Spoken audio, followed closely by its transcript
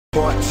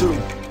Part 2,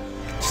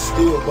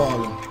 still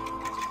ballin'.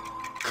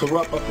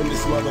 Corrupt up in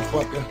this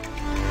motherfucker.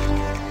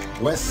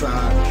 West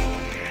side.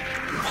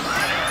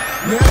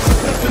 Now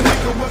since a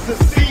nigga was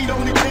a seed,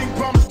 only thing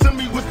promised to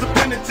me was the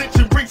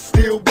penitentiary.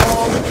 Still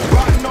ballin',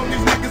 riding on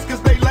these niggas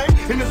cause they lame.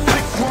 In the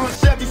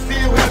 6-1 Chevy,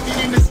 still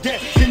heavy in this gas.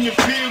 Can you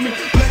feel me?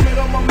 Blame it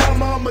on my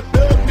mama, I'm a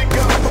thug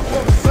nigga. Up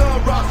before the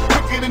sunrise,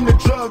 quicker than the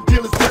drug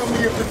dealers. Tell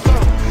me if it's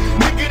up.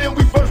 Nigga, then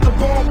we first the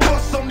bomb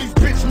bust on these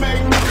bitch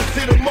made niggas.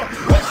 Hit 'em up.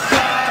 West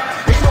side.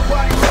 Ain't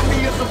nobody love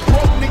me as a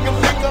broke nigga.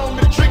 Finger on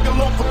the trigger,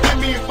 Lord forgive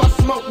me if I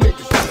smoke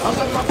niggas. I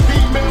let my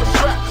female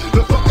strap.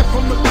 The fucker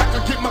from the back, I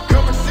get my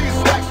currency and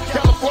stacks.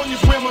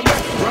 California's where my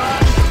next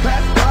ride.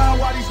 Pass by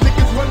while these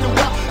niggas wonder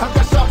why I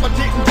got shot but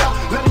didn't die.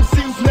 Let them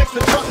see who's next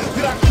to try.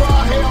 Did I cry?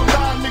 Hell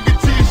nah, nigga,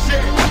 tears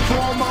shed. For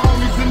all my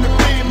homies in the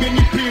pen,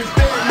 many peers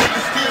dead.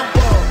 Niggas still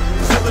ball.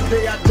 Till the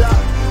day I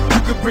die.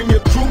 You could bring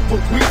your crew,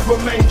 but we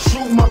remain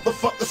true.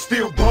 Motherfuckers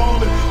still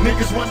ballin'.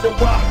 Niggas wonder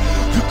why.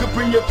 You could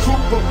bring your crew,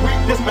 but we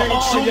remain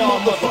true.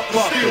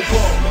 Motherfuckers still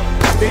ballin'.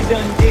 They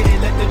done did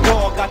it, let the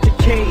dog out the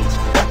cage.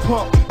 I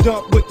pump,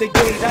 dump with the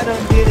gate. I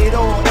done did it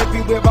all,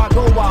 everywhere I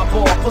go I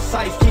ball.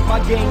 Precise, keep my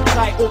game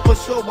tight, or for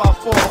sure I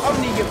fall. I'm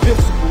the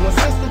invincible, and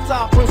since the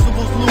top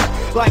principles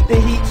loose, like the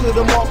heat to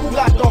the mark, who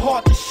got the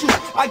heart to shoot?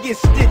 I get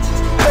stitches,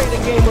 play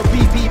the game of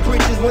BB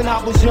bridges. When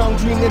I was young,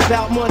 dreaming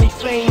about money,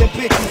 fame, and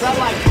bitches. I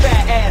like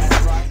fat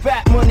asses,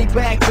 fat money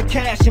bags of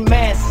cash and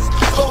masses.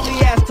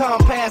 Slowly as time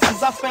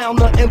passes, I found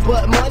nothing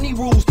but money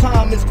rules,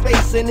 time and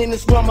space. And in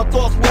this realm, my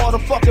thoughts where all the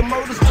fucking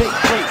murders take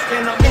place.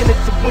 And I'm in it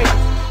to win.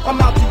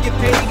 I'm out to get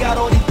paid. Got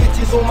all these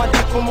bitches on my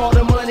dick from all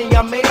the money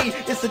I made.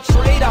 It's a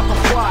trade I can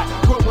fly.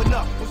 Growing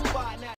up.